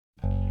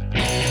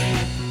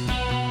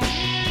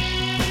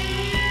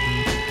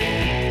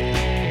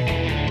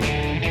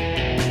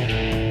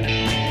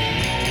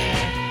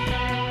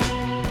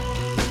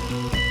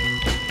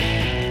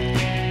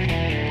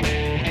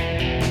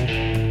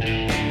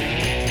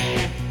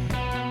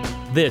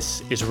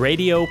This is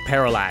Radio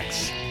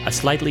Parallax, a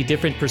slightly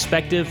different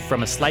perspective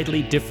from a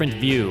slightly different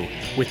view,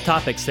 with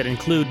topics that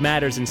include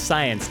matters in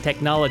science,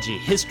 technology,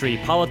 history,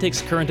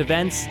 politics, current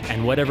events,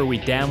 and whatever we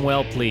damn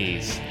well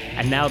please.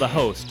 And now the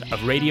host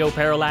of Radio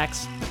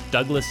Parallax,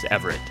 Douglas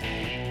Everett.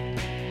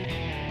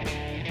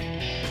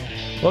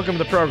 Welcome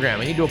to the program.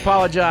 I need to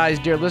apologize,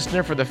 dear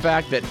listener, for the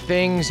fact that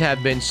things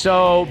have been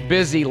so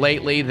busy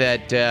lately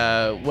that,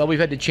 we've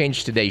had to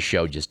change today's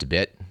show just a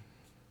bit.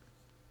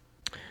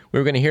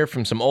 We're going to hear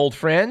from some old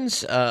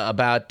friends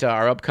about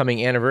our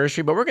upcoming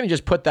anniversary, but we're going to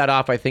just put that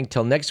off, I think,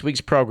 till next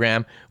week's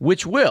program,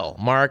 which will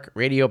mark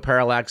Radio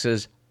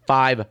Parallax's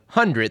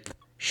 500th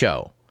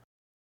show.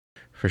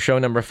 For show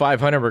number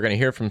 500, we're going to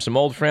hear from some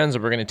old friends,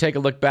 and we're going to take a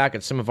look back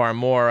at some of our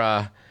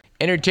more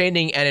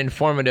entertaining and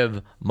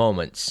informative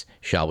moments,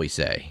 shall we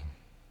say.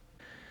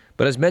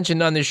 But as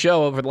mentioned on this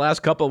show, over the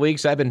last couple of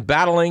weeks, I've been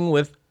battling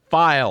with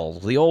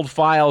files, the old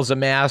files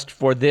amassed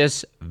for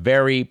this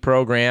very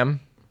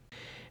program.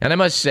 And I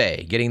must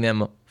say, getting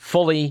them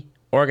fully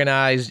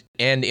organized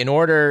and in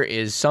order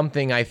is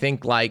something I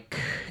think like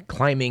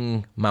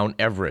climbing Mount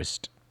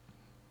Everest.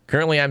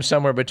 Currently, I'm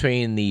somewhere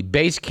between the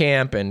base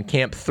camp and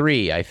Camp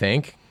 3, I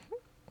think.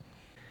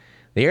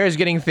 The air is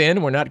getting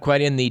thin. We're not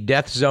quite in the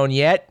death zone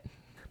yet.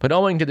 But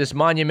owing to this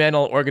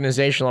monumental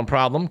organizational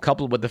problem,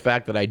 coupled with the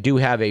fact that I do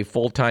have a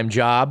full-time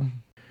job,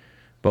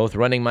 both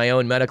running my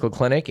own medical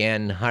clinic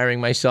and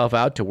hiring myself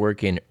out to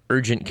work in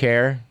urgent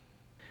care,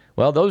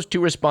 well, those two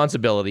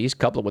responsibilities,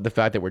 coupled with the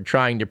fact that we're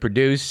trying to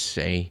produce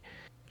a,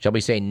 shall we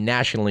say,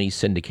 nationally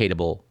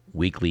syndicatable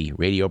weekly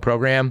radio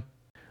program,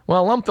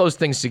 well, lump those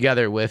things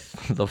together with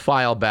the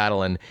file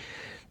battle, and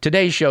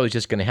today's show is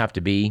just going to have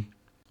to be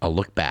a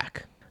look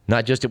back.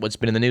 Not just at what's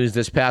been in the news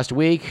this past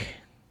week,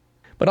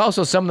 but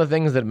also some of the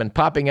things that have been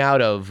popping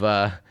out of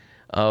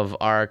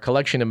our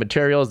collection of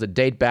materials that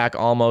date back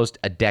almost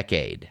a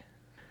decade.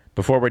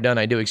 Before we're done,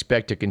 I do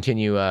expect to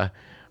continue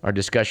our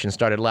discussion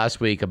started last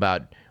week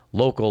about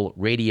local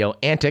radio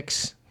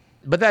antics,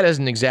 but that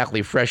isn't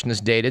exactly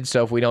freshness dated,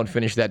 so if we don't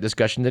finish that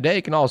discussion today,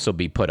 it can also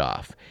be put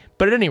off.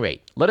 But at any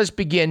rate, let us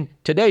begin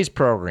today's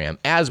program,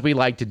 as we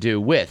like to do,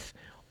 with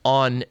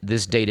On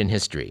This Date in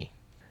History.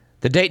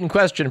 The date in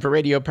question for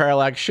Radio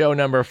Parallax show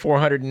number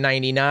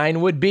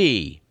 499 would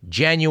be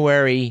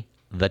January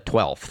the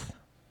 12th.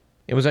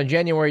 It was on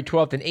January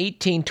 12th in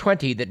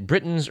 1820 that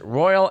Britain's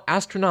Royal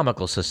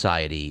Astronomical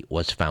Society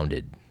was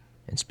founded.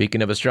 And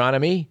speaking of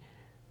astronomy,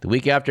 the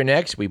week after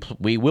next,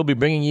 we will be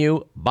bringing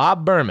you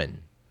Bob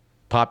Berman,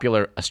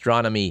 popular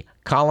astronomy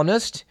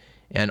columnist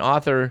and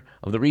author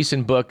of the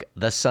recent book,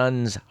 The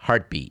Sun's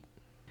Heartbeat.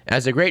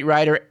 As a great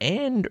writer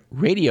and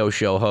radio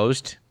show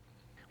host,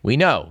 we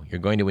know you're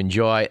going to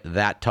enjoy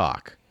that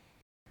talk.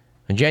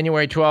 On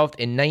January 12th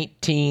in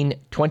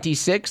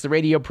 1926, the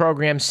radio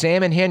program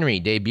Sam and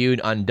Henry debuted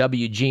on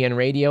WGN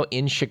Radio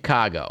in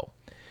Chicago.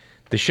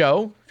 The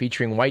show,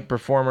 featuring white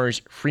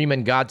performers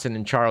Freeman Godson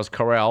and Charles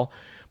Correll,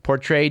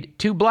 portrayed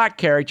two black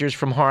characters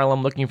from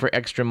Harlem looking for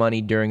extra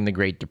money during the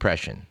Great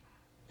Depression.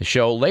 The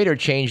show later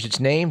changed its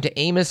name to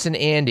Amos and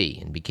Andy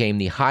and became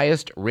the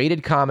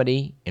highest-rated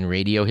comedy in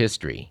radio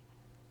history.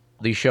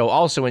 The show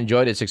also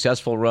enjoyed a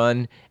successful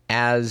run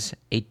as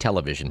a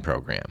television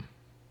program.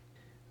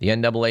 The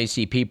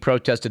NAACP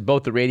protested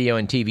both the radio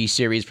and TV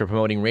series for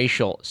promoting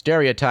racial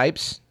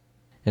stereotypes,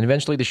 and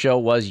eventually the show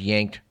was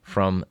yanked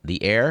from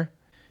the air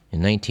in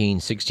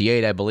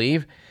 1968, I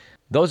believe.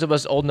 Those of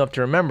us old enough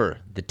to remember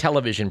the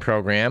television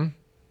program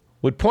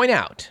would point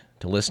out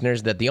to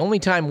listeners that the only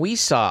time we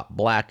saw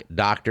black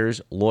doctors,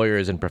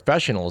 lawyers, and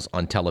professionals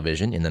on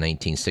television in the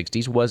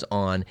 1960s was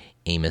on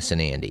Amos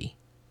and Andy.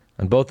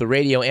 On both the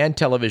radio and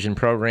television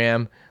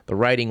program, the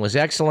writing was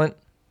excellent,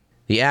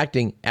 the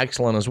acting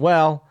excellent as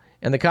well,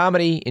 and the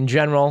comedy, in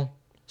general,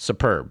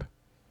 superb.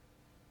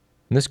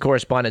 In this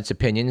correspondent's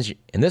opinion,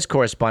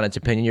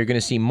 you're going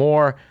to see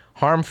more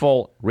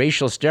harmful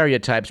racial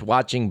stereotypes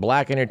watching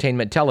black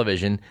entertainment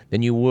television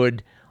than you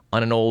would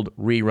on an old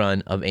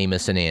rerun of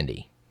Amos and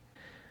Andy.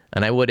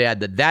 And I would add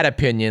that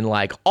opinion,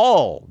 like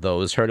all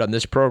those heard on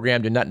this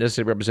program, do not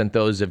necessarily represent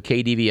those of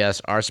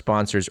KDVS, our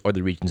sponsors, or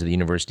the Regents of the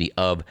University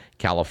of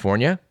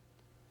California.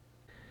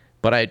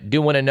 But I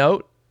do want to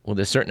note, with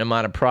a certain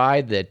amount of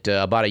pride, that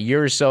about a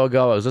year or so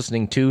ago, I was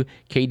listening to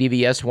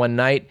KDVS one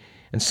night,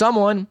 and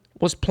someone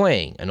was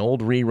playing an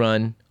old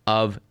rerun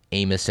of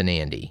Amos and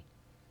Andy.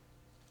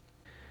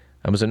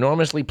 I was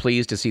enormously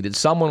pleased to see that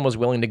someone was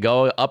willing to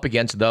go up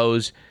against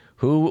those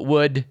who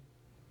would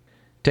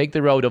take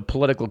the road of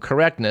political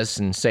correctness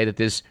and say that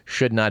this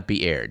should not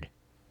be aired.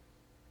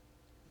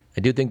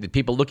 I do think that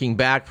people looking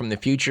back from the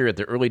future at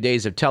the early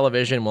days of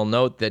television will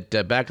note that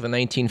back in the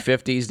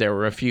 1950s, there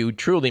were a few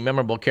truly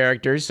memorable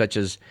characters, such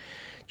as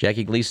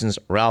Jackie Gleason's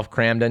Ralph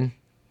Cramden,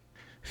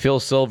 Phil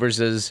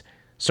Silvers'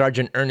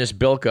 Sergeant Ernest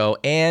Bilko,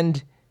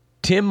 and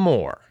Tim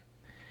Moore,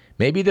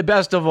 maybe the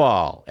best of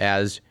all,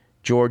 as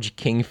George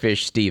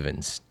Kingfish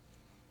Stevens.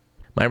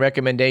 My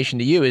recommendation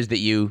to you is that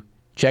you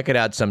check it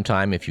out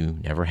sometime if you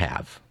never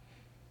have.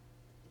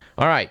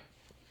 All right.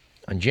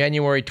 On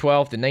January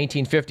 12th, in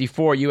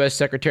 1954, U.S.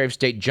 Secretary of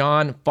State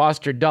John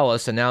Foster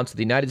Dulles announced that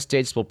the United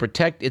States will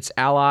protect its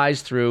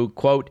allies through,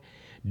 quote,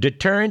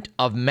 deterrent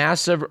of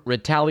massive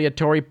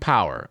retaliatory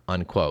power,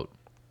 unquote.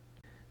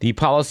 The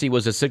policy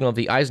was a signal that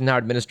the Eisenhower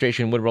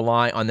administration would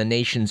rely on the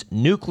nation's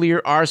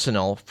nuclear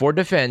arsenal for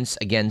defense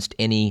against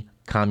any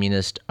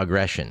communist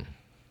aggression.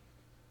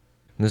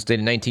 In this date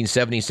in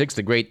 1976,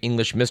 the great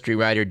English mystery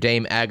writer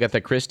Dame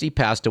Agatha Christie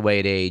passed away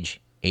at age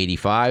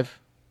 85.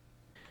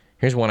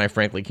 Here's one I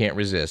frankly can't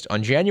resist.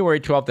 On January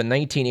 12th,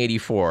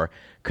 1984,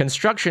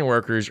 construction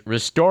workers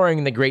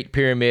restoring the Great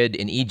Pyramid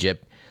in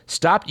Egypt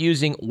stopped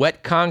using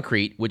wet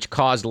concrete, which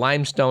caused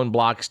limestone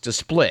blocks to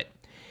split.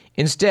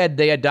 Instead,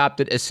 they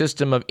adopted a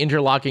system of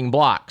interlocking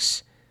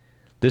blocks,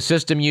 the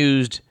system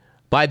used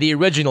by the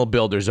original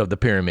builders of the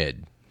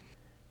pyramid.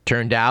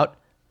 Turned out,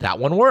 that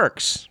one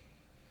works.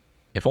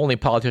 If only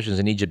politicians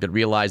in Egypt had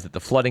realized that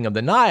the flooding of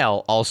the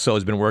Nile also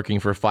has been working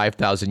for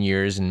 5,000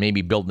 years, and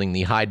maybe building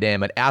the high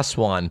dam at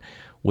Aswan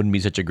wouldn't be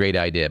such a great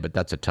idea, but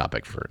that's a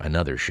topic for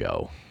another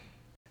show.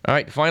 All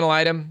right, final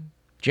item.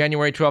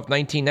 January 12,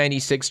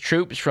 1996,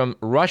 troops from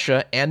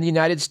Russia and the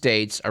United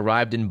States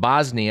arrived in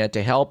Bosnia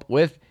to help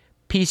with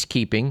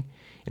peacekeeping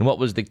in what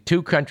was the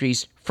two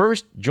countries'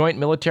 first joint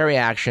military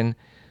action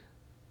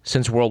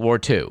since World War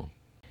II.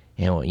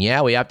 And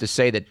yeah, we have to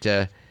say that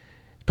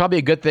it's probably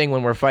a good thing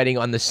when we're fighting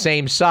on the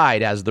same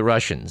side as the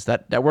Russians.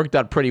 That worked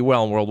out pretty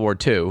well in World War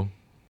II.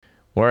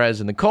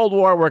 Whereas in the Cold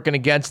War, working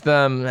against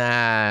them,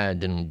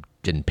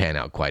 didn't pan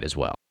out quite as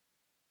well.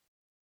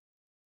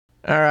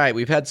 All right,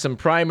 we've had some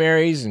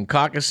primaries and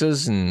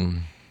caucuses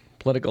and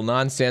political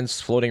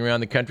nonsense floating around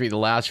the country the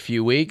last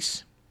few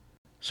weeks.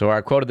 So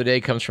our quote of the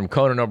day comes from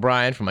Conan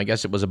O'Brien from, I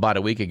guess it was about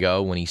a week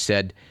ago, when he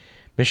said,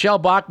 Michelle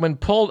Bachmann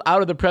pulled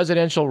out of the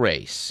presidential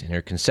race. In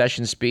her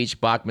concession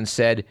speech, Bachmann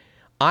said,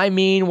 I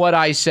mean what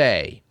I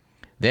say.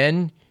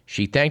 Then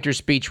she thanked her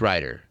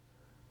speechwriter,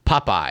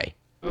 Popeye.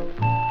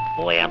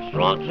 Boy, I'm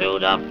strong to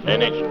the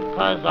finish,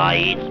 'cause I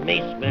eats me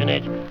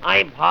spinach.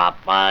 I'm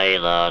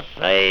Popeye the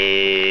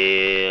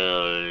Sailor.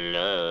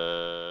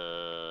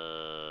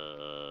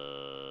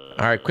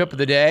 All right, quip of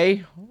the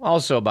day,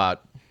 also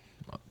about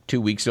 2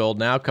 weeks old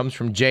now, comes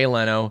from Jay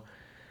Leno,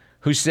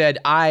 who said,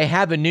 I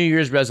have a New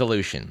Year's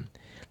resolution.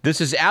 This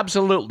is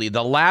absolutely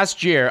the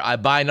last year I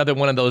buy another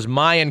one of those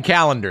Mayan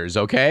calendars,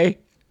 okay?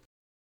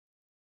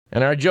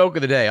 And our joke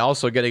of the day,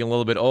 also getting a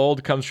little bit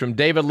old, comes from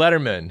David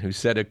Letterman, who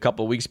said a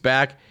couple weeks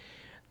back,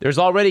 there's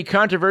already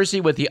controversy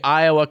with the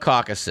Iowa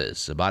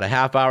caucuses. About a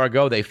half hour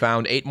ago, they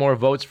found 8 more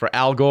votes for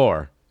Al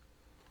Gore.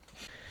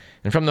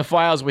 And from the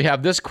files, we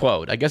have this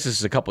quote. I guess this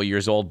is a couple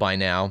years old by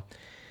now.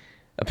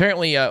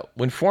 Apparently,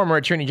 when former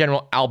Attorney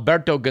General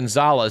Alberto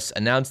Gonzales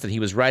announced that he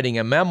was writing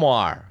a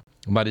memoir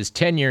about his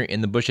tenure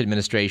in the Bush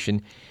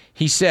administration,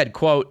 he said,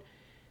 quote,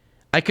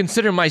 I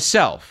consider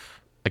myself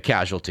a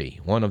casualty,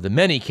 one of the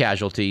many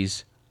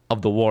casualties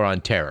of the war on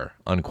terror,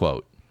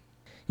 unquote.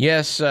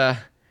 Yes,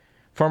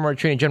 former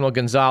Attorney General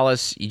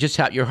Gonzales,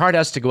 your heart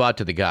has to go out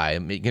to the guy,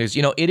 because,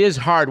 it is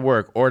hard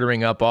work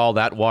ordering up all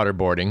that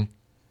waterboarding.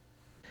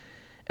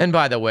 And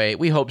by the way,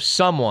 we hope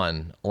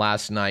someone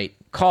last night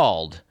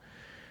called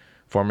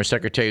former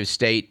Secretary of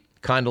State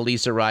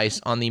Condoleezza Rice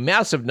on the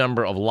massive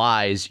number of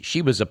lies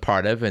she was a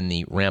part of in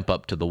the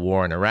ramp-up to the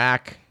war in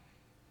Iraq.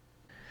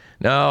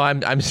 No,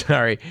 I'm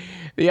sorry.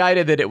 The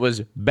idea that it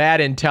was bad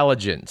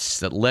intelligence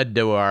that led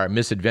to our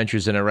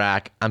misadventures in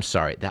Iraq, I'm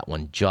sorry, that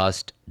one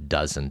just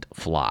doesn't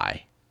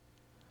fly.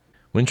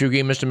 Wouldn't you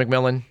agree, Mr.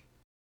 McMillan?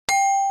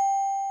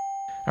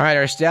 All right,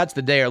 our stats of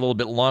the day are a little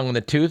bit long in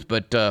the tooth,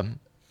 but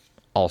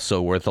also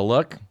worth a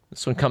look.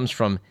 This one comes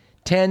from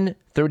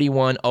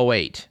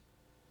 10/31/08.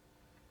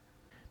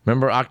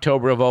 Remember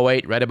October of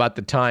 08, right about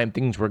the time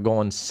things were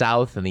going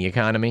south in the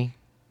economy?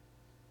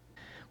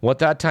 Well, at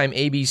that time,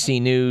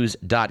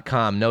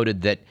 ABCnews.com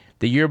noted that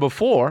the year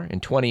before, in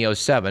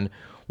 2007,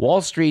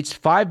 Wall Street's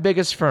 5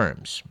 biggest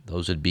firms,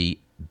 those would be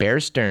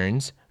Bear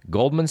Stearns,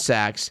 Goldman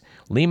Sachs,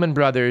 Lehman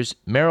Brothers,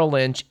 Merrill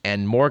Lynch,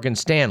 and Morgan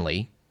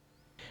Stanley,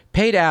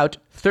 paid out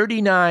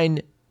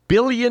 $39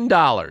 billion,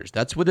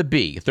 that's with a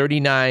B,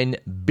 $39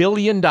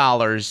 billion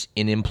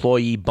in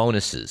employee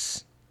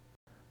bonuses.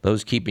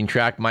 Those keeping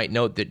track might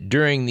note that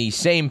during the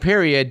same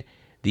period,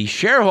 the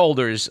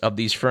shareholders of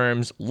these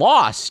firms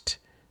lost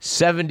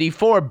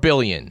 $74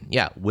 billion.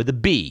 Yeah, with a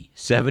B,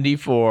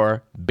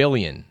 $74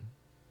 billion.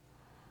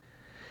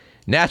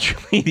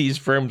 Naturally, these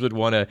firms would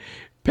want to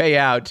pay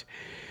out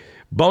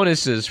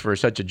bonuses for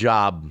such a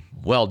job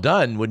well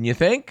done, wouldn't you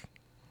think?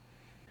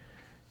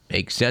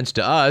 Makes sense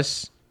to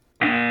us.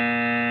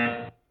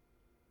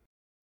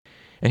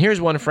 And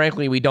here's one,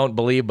 frankly, we don't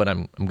believe, but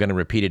I'm going to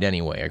repeat it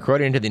anyway.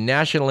 According to the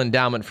National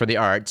Endowment for the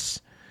Arts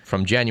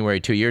from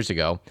January 2 years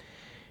ago,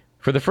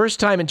 for the first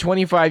time in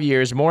 25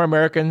 years, more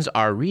Americans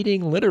are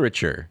reading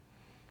literature,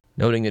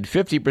 noting that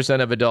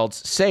 50% of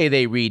adults say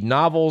they read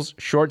novels,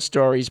 short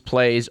stories,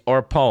 plays,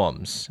 or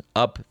poems,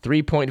 up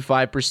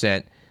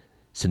 3.5%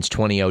 since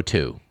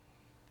 2002.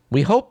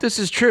 We hope this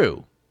is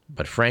true,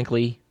 but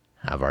frankly,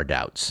 have our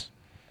doubts.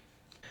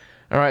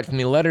 All right, from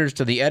the letters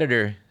to the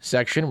editor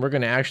section, we're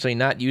going to actually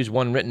not use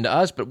one written to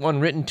us, but one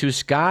written to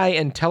Sky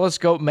and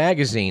Telescope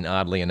magazine,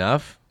 oddly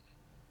enough.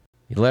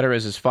 The letter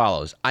is as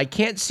follows. I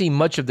can't see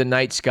much of the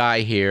night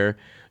sky here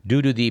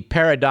due to the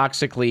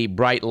paradoxically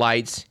bright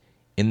lights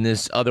in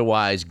this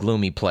otherwise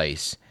gloomy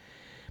place.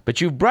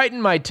 But you've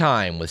brightened my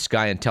time with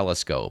Sky and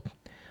Telescope.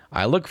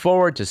 I look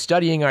forward to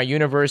studying our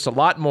universe a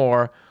lot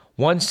more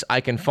once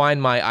I can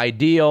find my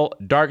ideal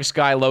dark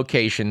sky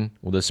location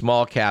with a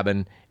small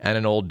cabin and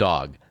an old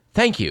dog.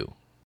 Thank you.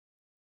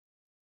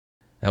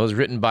 That was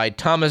written by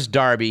Thomas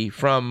Darby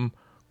from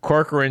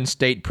Corcoran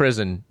State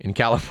Prison in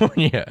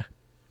California.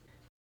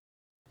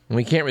 And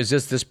we can't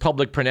resist this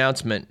public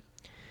pronouncement.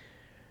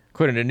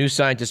 According to New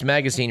Scientist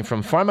magazine,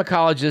 from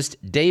pharmacologist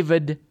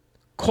David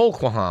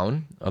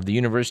Colquhoun of the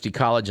University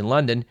College in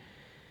London,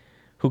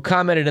 who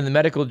commented in the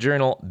medical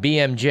journal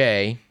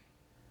BMJ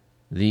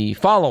the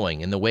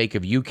following in the wake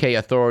of UK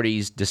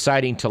authorities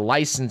deciding to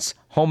license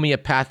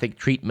homeopathic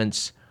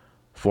treatments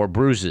for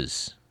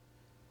bruises.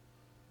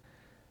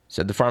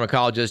 Said the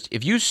pharmacologist,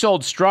 if you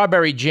sold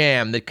strawberry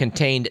jam that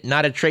contained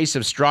not a trace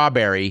of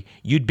strawberry,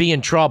 you'd be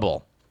in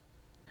trouble.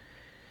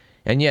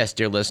 And yes,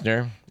 dear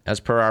listener,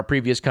 as per our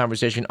previous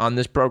conversation on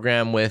this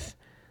program with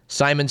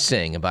Simon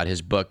Singh about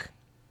his book,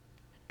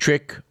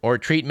 Trick or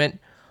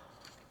Treatment,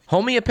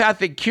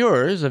 homeopathic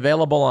cures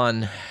available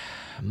on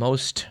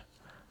most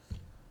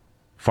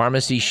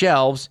pharmacy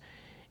shelves,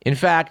 in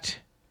fact,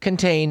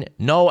 contain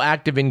no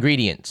active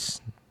ingredients.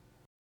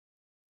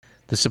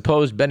 The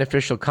supposed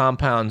beneficial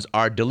compounds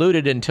are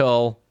diluted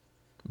until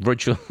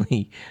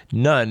virtually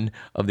none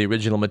of the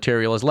original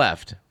material is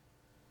left.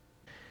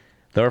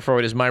 Therefore,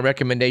 it is my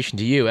recommendation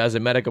to you as a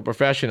medical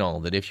professional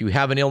that if you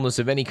have an illness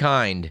of any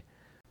kind,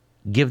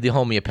 give the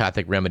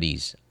homeopathic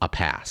remedies a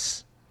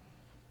pass.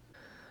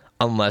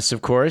 Unless,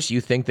 of course, you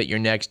think that your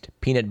next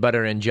peanut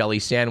butter and jelly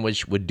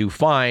sandwich would do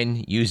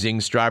fine using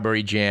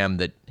strawberry jam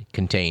that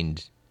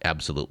contained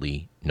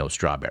absolutely no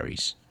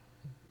strawberries.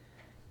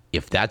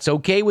 If that's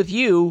okay with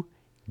you,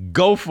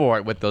 go for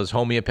it with those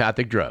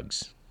homeopathic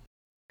drugs.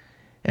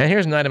 And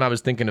here's an item I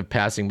was thinking of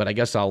passing, but I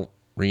guess I'll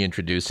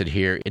reintroduce it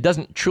here. It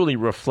doesn't truly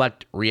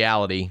reflect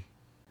reality,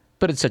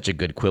 but it's such a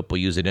good quip,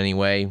 we'll use it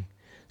anyway.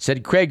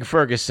 Said Craig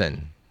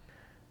Ferguson,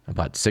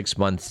 about 6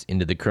 months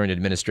into the current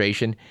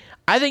administration,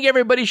 I think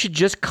everybody should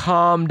just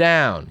calm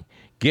down.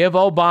 Give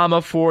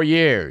Obama 4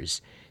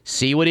 years.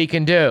 See what he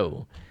can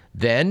do.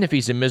 Then, if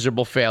he's a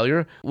miserable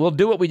failure, we'll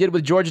do what we did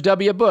with George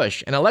W.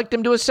 Bush and elect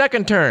him to a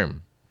second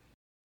term.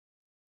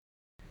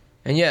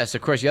 And yes,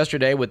 of course,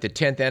 yesterday, with the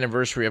 10th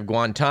anniversary of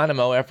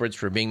Guantanamo,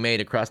 efforts were being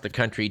made across the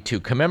country to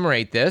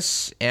commemorate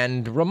this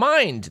and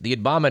remind the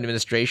Obama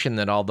administration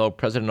that although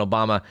President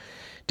Obama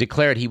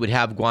declared he would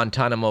have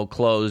Guantanamo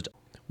closed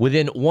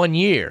within 1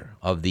 year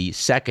of the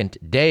second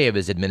day of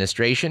his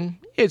administration,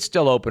 it's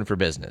still open for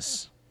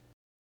business.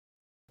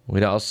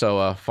 We'd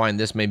also find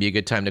this may be a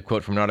good time to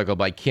quote from an article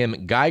by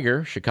Kim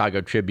Geiger,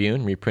 Chicago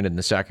Tribune, reprinted in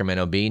the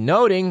Sacramento Bee,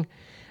 noting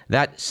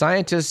that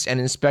scientists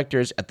and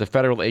inspectors at the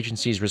federal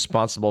agencies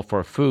responsible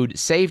for food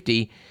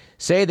safety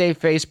say they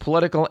face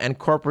political and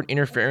corporate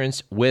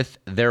interference with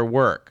their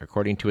work,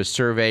 according to a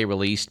survey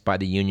released by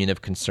the Union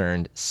of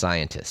Concerned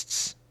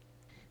Scientists.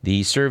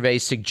 The survey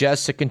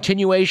suggests a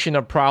continuation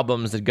of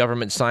problems that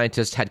government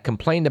scientists had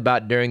complained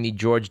about during the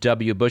George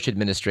W. Bush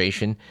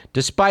administration,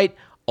 despite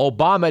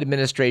Obama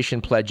administration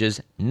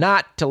pledges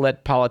not to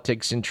let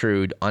politics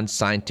intrude on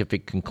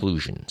scientific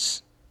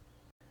conclusions.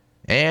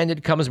 And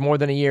it comes more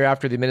than a year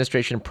after the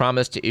administration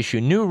promised to issue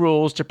new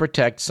rules to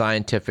protect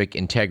scientific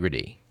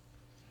integrity.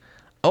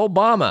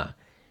 Obama,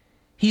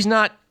 he's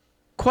not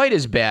quite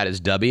as bad as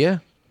W.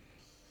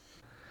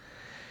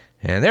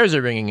 And there's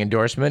a ringing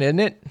endorsement, isn't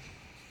it?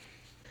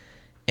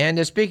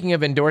 And speaking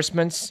of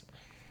endorsements,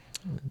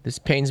 this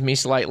pains me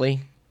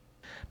slightly,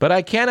 but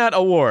I cannot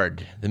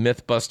award the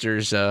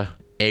Mythbusters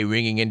a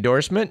ringing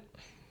endorsement.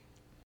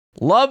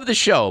 Love the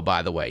show,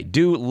 by the way.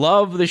 Do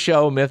love the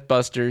show,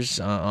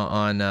 Mythbusters,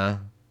 on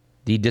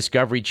the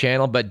Discovery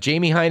Channel. But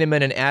Jamie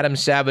Heineman and Adam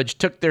Savage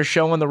took their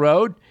show on the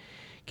road,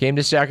 came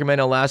to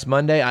Sacramento last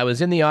Monday. I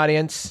was in the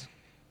audience,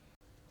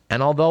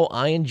 and although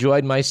I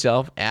enjoyed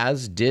myself,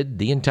 as did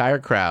the entire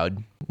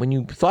crowd, when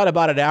you thought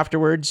about it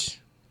afterwards,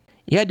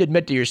 you had to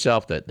admit to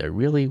yourself that there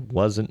really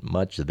wasn't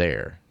much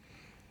there.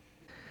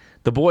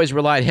 The boys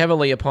relied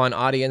heavily upon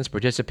audience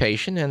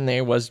participation, and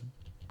there was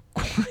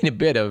quite a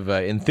bit of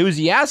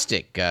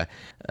enthusiastic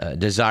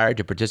desire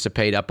to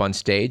participate up on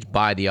stage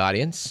by the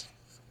audience.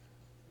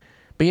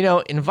 But, you know,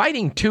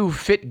 inviting two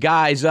fit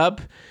guys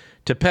up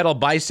to pedal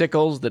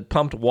bicycles that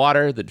pumped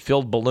water, that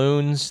filled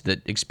balloons,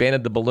 that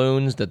expanded the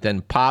balloons, that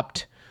then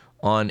popped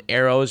on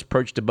arrows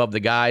perched above the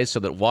guys so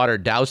that water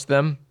doused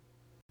them,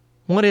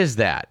 what is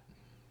that?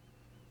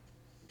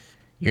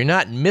 You're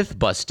not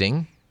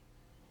myth-busting.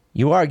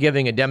 You are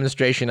giving a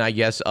demonstration, I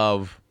guess,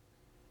 of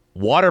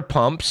water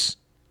pumps.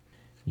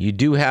 You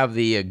do have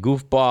the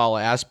goofball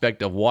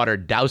aspect of water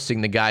dousing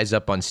the guys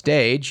up on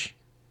stage.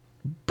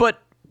 But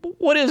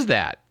what is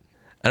that?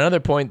 Another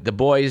point, the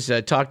boys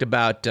talked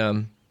about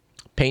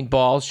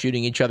paintballs,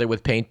 shooting each other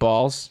with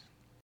paintballs.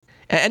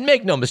 And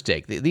make no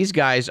mistake, these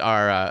guys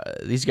are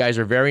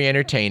very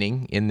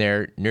entertaining in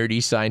their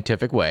nerdy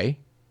scientific way,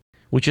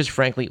 which is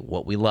frankly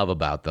what we love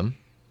about them.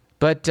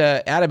 But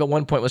Adam at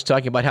one point was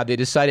talking about how they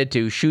decided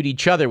to shoot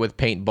each other with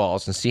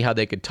paintballs and see how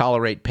they could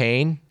tolerate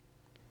pain.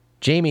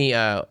 Jamie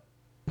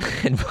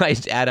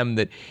advised Adam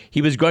that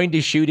he was going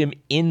to shoot him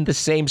in the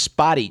same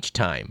spot each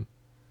time,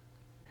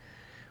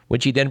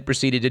 which he then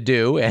proceeded to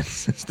do. And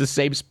since the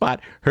same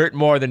spot hurt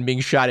more than being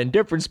shot in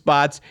different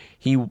spots,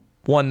 he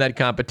won that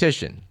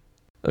competition.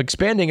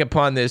 Expanding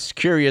upon this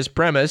curious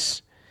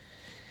premise,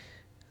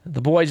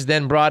 the boys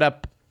then brought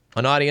up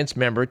an audience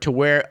member to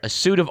wear a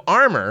suit of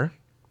armor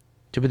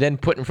to be then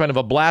put in front of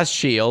a blast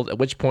shield, at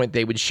which point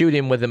they would shoot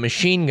him with a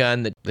machine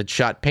gun that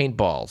shot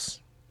paintballs,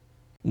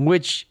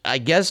 which I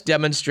guess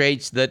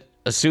demonstrates that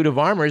a suit of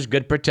armor is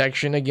good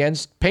protection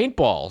against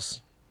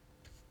paintballs.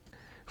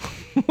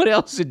 What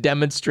else it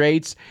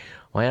demonstrates?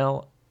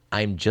 Well,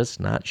 I'm just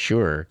not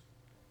sure.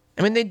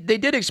 I mean, they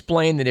did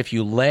explain that if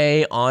you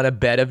lay on a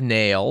bed of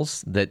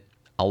nails, that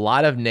a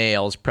lot of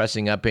nails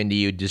pressing up into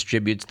you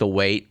distributes the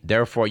weight.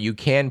 Therefore, you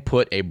can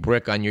put a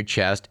brick on your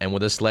chest and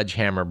with a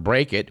sledgehammer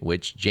break it,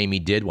 which Jamie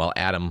did while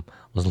Adam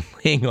was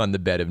laying on the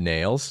bed of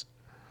nails.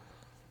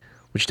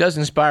 Which does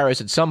inspire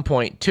us at some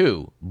point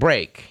to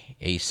break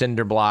a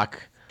cinder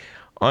block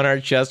on our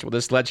chest with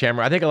a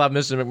sledgehammer. I think I'll have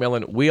Mr.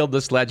 McMillan wield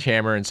the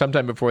sledgehammer, and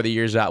sometime before the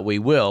year's out, we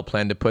will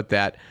plan to put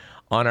that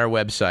on our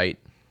website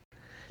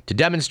to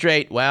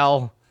demonstrate,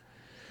 well,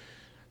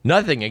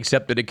 nothing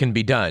except that it can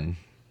be done.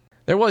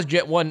 There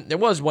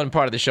was one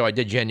part of the show I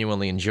did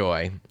genuinely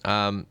enjoy.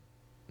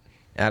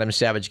 Adam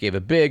Savage gave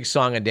a big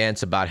song and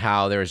dance about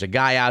how there's a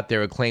guy out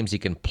there who claims he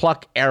can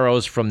pluck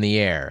arrows from the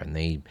air, and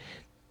they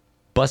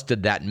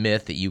busted that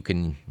myth that you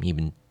can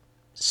even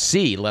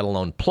see, let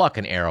alone pluck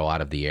an arrow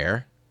out of the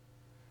air.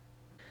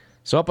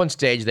 So up on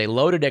stage, they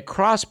loaded a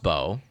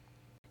crossbow.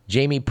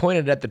 Jamie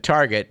pointed at the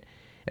target,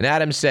 and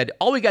Adam said,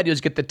 all we got to do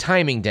is get the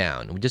timing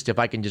down. If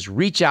I can just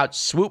reach out,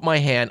 swoop my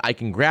hand, I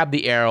can grab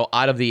the arrow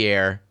out of the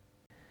air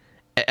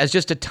as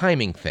just a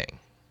timing thing.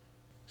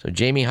 So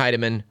Jamie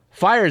Heidemann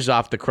fires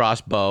off the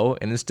crossbow,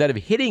 and instead of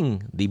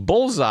hitting the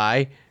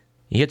bullseye,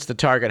 he hits the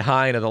target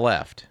high and to the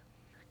left,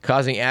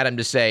 causing Adam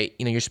to say,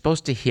 you're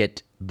supposed to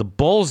hit the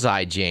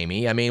bullseye,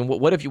 Jamie. I mean,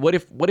 what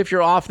if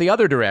you're off the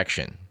other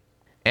direction?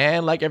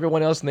 And like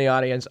everyone else in the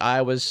audience,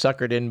 I was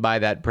suckered in by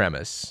that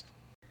premise.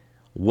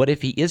 What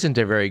if he isn't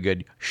a very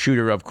good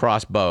shooter of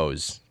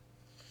crossbows?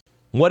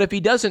 What if he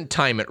doesn't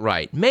time it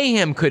right?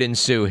 Mayhem could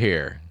ensue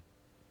here.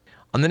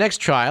 On the next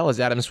trial, as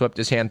Adam swept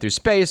his hand through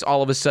space,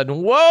 all of a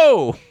sudden,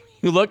 whoa!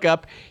 You look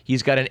up,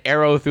 he's got an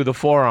arrow through the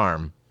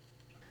forearm.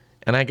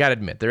 And I gotta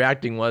admit, their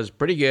acting was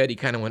pretty good. He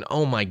kind of went,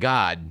 oh my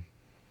God.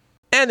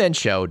 And then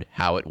showed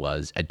how it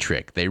was a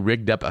trick. They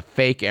rigged up a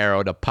fake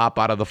arrow to pop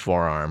out of the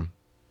forearm.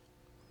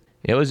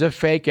 It was a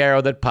fake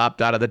arrow that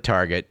popped out of the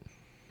target.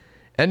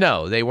 And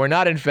no, they were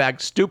not, in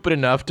fact, stupid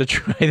enough to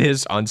try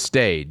this on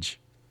stage.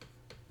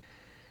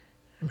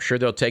 I'm sure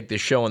they'll take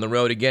this show on the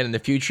road again in the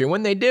future.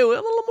 When they do,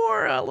 a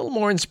little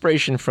more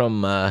inspiration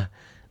from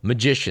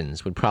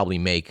magicians would probably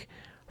make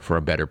for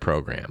a better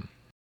program.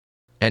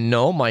 And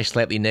no, my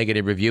slightly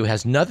negative review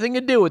has nothing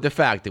to do with the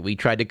fact that we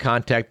tried to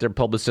contact their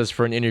publicist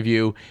for an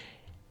interview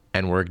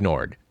and were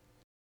ignored.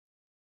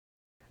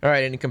 All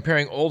right, and in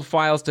comparing old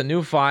files to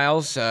new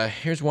files,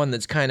 here's one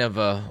that's kind of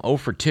 0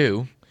 for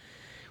 2.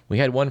 We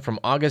had one from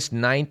August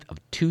 9th of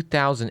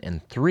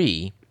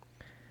 2003,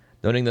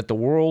 noting that the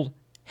World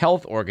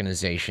Health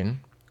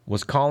Organization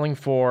was calling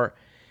for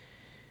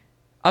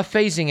a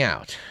phasing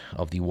out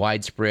of the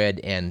widespread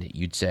and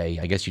you'd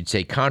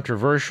say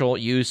controversial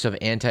use of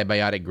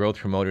antibiotic growth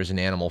promoters in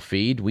animal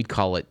feed. We'd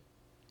call it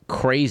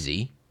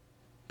crazy.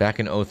 Back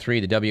in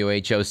 2003, the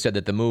WHO said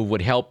that the move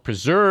would help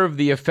preserve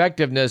the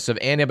effectiveness of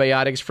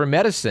antibiotics for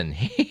medicine.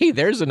 Hey,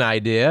 there's an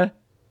idea.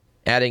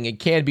 Adding it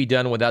can be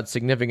done without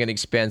significant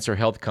expense or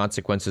health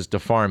consequences to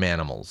farm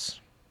animals.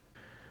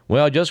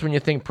 Well, just when you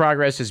think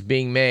progress is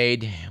being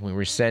made, we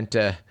were sent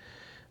an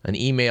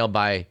email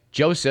by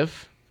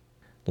Joseph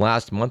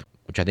last month,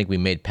 which I think we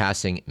made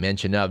passing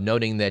mention of,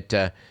 noting that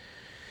the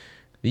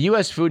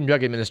U.S. Food and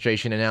Drug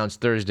Administration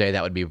announced Thursday,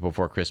 that would be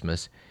before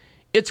Christmas,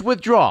 its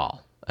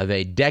withdrawal of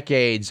a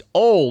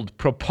decades-old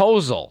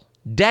proposal,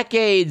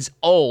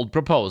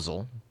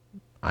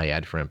 I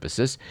add for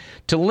emphasis,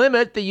 to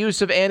limit the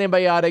use of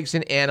antibiotics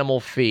in animal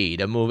feed,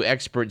 a move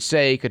experts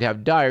say could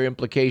have dire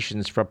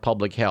implications for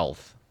public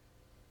health.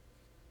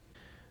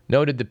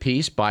 Noted the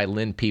piece by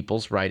Lynn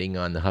Peoples, writing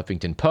on the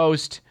Huffington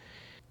Post,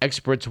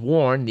 experts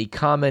warn the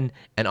common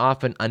and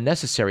often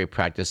unnecessary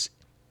practice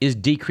is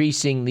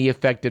decreasing the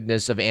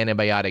effectiveness of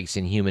antibiotics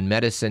in human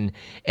medicine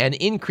and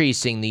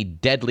increasing the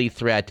deadly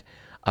threat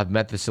of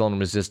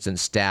methicillin-resistant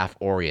Staph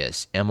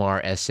aureus,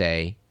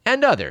 MRSA,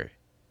 and other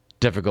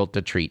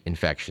difficult-to-treat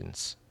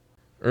infections.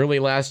 Early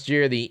last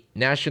year, the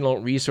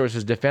National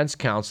Resources Defense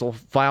Council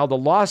filed a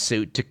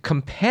lawsuit to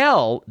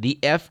compel the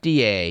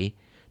FDA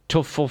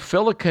to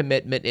fulfill a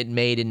commitment it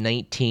made in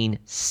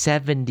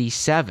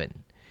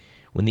 1977,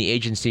 when the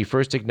agency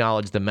first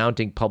acknowledged the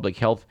mounting public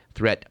health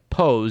threat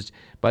posed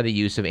by the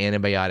use of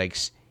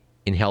antibiotics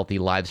in healthy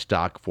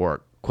livestock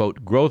for,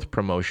 quote, growth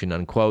promotion,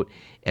 unquote,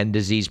 and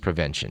disease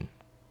prevention.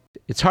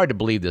 It's hard to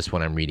believe this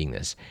when I'm reading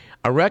this.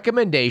 A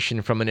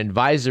recommendation from an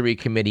advisory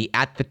committee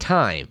at the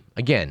time,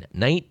 again,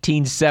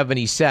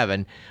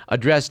 1977,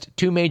 addressed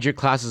two major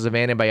classes of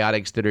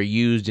antibiotics that are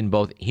used in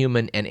both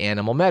human and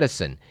animal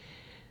medicine,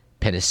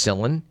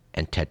 penicillin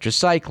and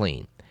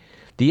tetracycline.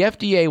 The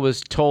FDA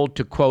was told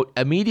to, quote,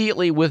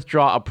 immediately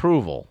withdraw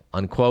approval,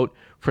 unquote,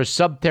 for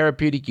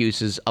subtherapeutic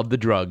uses of the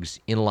drugs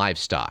in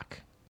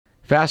livestock.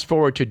 Fast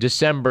forward to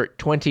December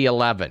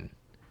 2011.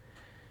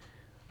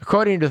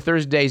 According to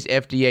Thursday's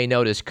FDA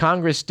notice,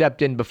 Congress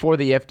stepped in before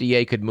the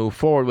FDA could move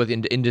forward with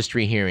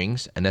industry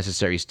hearings, a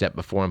necessary step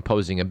before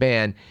imposing a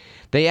ban.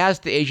 They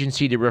asked the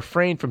agency to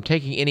refrain from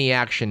taking any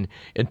action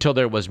until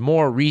there was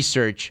more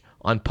research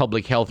on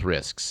public health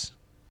risks.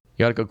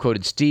 The article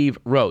quoted Steve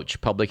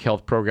Roach, Public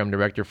Health Program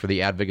Director for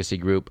the advocacy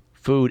group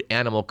Food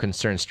Animal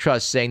Concerns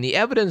Trust, saying the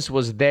evidence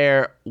was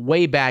there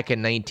way back in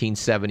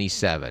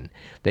 1977.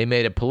 They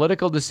made a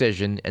political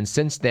decision, and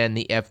since then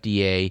the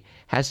FDA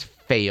has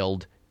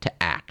failed to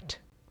act.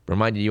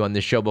 Reminded you on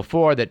this show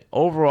before that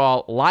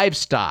overall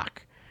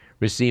livestock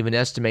receive an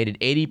estimated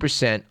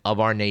 80%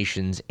 of our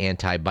nation's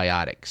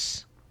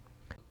antibiotics.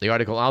 The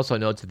article also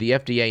notes that the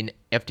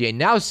FDA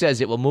now says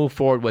it will move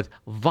forward with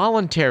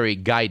voluntary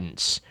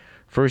guidance,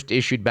 first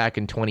issued back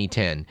in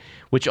 2010,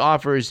 which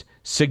offers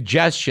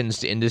suggestions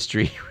to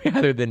industry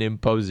rather than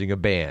imposing a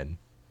ban.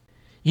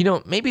 You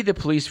know, maybe the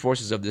police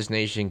forces of this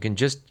nation can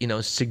just,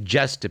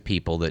 suggest to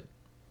people that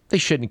they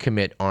shouldn't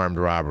commit armed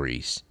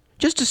robberies.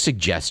 Just a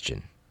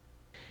suggestion.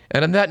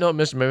 And on that note,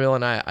 Mr.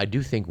 McMillan, I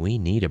do think we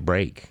need a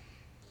break.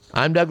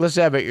 I'm Douglas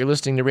Everett. You're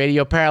listening to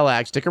Radio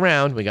Parallax. Stick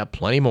around. We got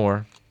plenty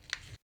more.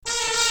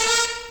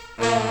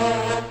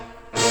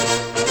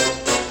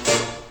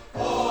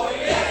 Oh,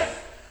 yes!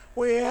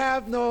 We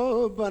have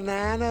no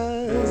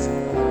bananas.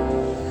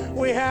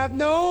 We have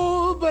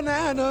no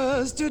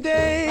bananas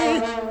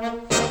today.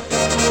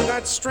 We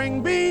got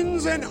string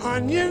beans and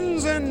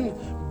onions and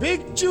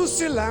big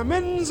juicy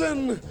lemons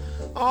and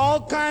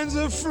all kinds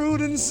of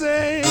fruit and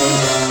say.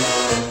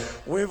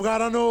 We've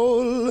got an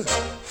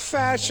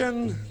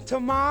old-fashioned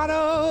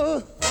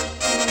tomato,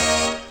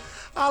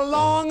 a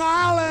Long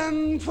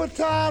Island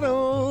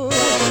potato.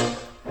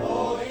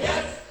 Oh,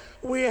 yes!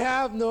 We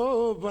have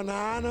no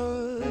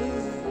bananas.